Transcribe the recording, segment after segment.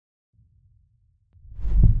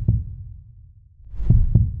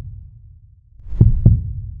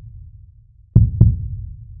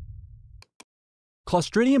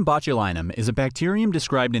Clostridium botulinum is a bacterium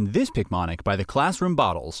described in this Picmonic by the classroom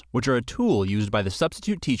bottles, which are a tool used by the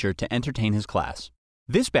substitute teacher to entertain his class.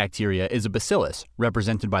 This bacteria is a bacillus,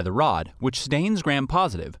 represented by the rod, which stains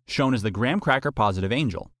gram-positive, shown as the gram-cracker-positive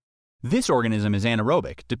angel. This organism is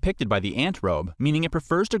anaerobic, depicted by the ant robe, meaning it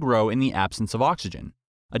prefers to grow in the absence of oxygen.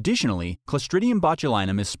 Additionally, Clostridium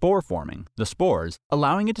botulinum is spore-forming, the spores,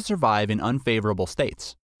 allowing it to survive in unfavorable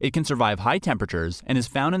states. It can survive high temperatures and is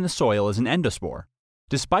found in the soil as an endospore.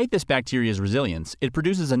 Despite this bacteria's resilience, it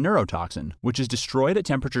produces a neurotoxin, which is destroyed at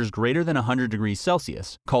temperatures greater than 100 degrees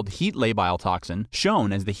Celsius, called heat labile toxin,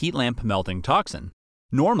 shown as the heat lamp melting toxin.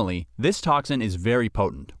 Normally, this toxin is very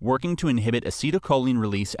potent, working to inhibit acetylcholine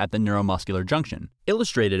release at the neuromuscular junction,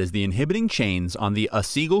 illustrated as the inhibiting chains on the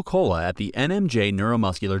acetyl-CoA at the NMJ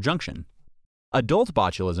neuromuscular junction. Adult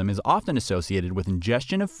botulism is often associated with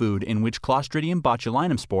ingestion of food in which Clostridium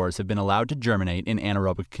botulinum spores have been allowed to germinate in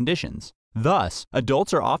anaerobic conditions. Thus,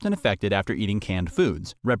 adults are often affected after eating canned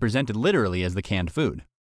foods, represented literally as the canned food.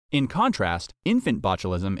 In contrast, infant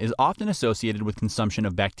botulism is often associated with consumption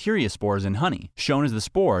of bacteria spores in honey, shown as the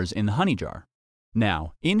spores in the honey jar.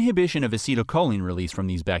 Now, inhibition of acetylcholine release from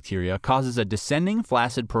these bacteria causes a descending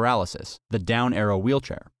flaccid paralysis, the down arrow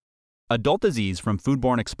wheelchair. Adult disease from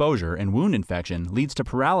foodborne exposure and wound infection leads to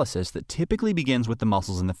paralysis that typically begins with the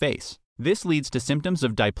muscles in the face. This leads to symptoms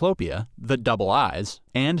of diplopia, the double eyes,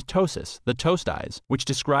 and ptosis, the toast eyes, which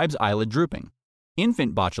describes eyelid drooping.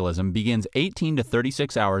 Infant botulism begins 18 to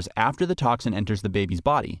 36 hours after the toxin enters the baby's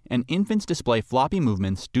body, and infants display floppy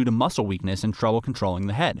movements due to muscle weakness and trouble controlling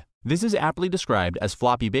the head. This is aptly described as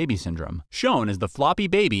floppy baby syndrome, shown as the floppy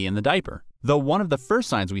baby in the diaper, though one of the first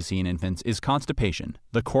signs we see in infants is constipation,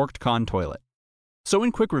 the corked con toilet. So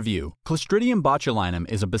in quick review, Clostridium botulinum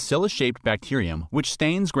is a bacillus-shaped bacterium which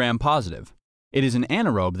stains gram-positive. It is an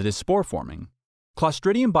anaerobe that is spore-forming.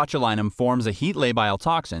 Clostridium botulinum forms a heat labile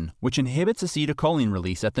toxin which inhibits acetylcholine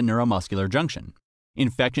release at the neuromuscular junction.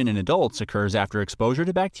 Infection in adults occurs after exposure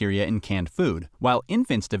to bacteria in canned food, while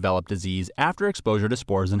infants develop disease after exposure to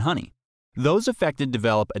spores in honey. Those affected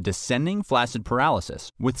develop a descending flaccid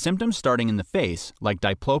paralysis, with symptoms starting in the face, like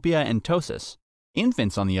diplopia and ptosis.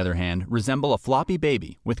 Infants, on the other hand, resemble a floppy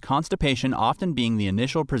baby, with constipation often being the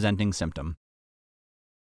initial presenting symptom.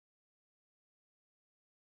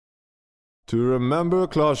 To remember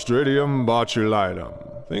Clostridium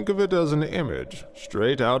botulinum, think of it as an image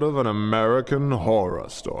straight out of an American horror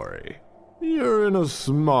story. You're in a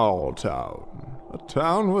small town, a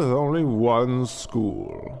town with only one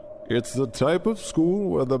school. It's the type of school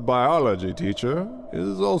where the biology teacher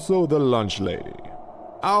is also the lunch lady.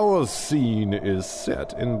 Our scene is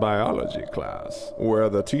set in biology class, where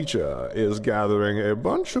the teacher is gathering a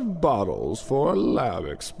bunch of bottles for a lab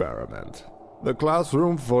experiment. The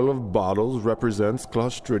classroom full of bottles represents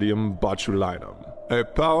Clostridium botulinum, a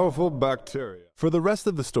powerful bacteria. For the rest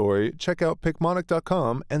of the story, check out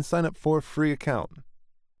Picmonic.com and sign up for a free account.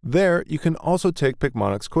 There, you can also take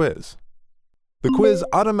Picmonic's quiz. The quiz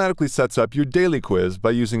automatically sets up your daily quiz by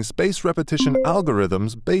using spaced repetition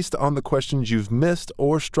algorithms based on the questions you've missed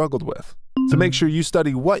or struggled with, to make sure you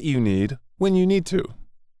study what you need when you need to.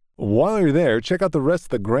 While you're there, check out the rest of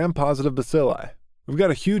the gram-positive bacilli. We've got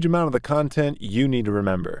a huge amount of the content you need to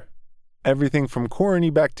remember. Everything from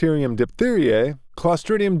Corynebacterium diphtheriae,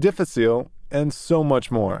 Clostridium difficile, and so much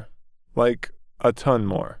more. Like, a ton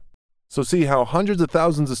more. So see how hundreds of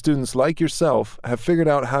thousands of students like yourself have figured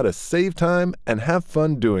out how to save time and have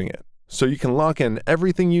fun doing it, so you can lock in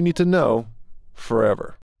everything you need to know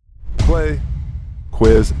forever. Play,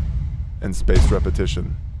 quiz, and spaced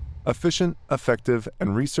repetition. Efficient, effective,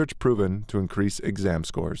 and research proven to increase exam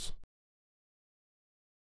scores.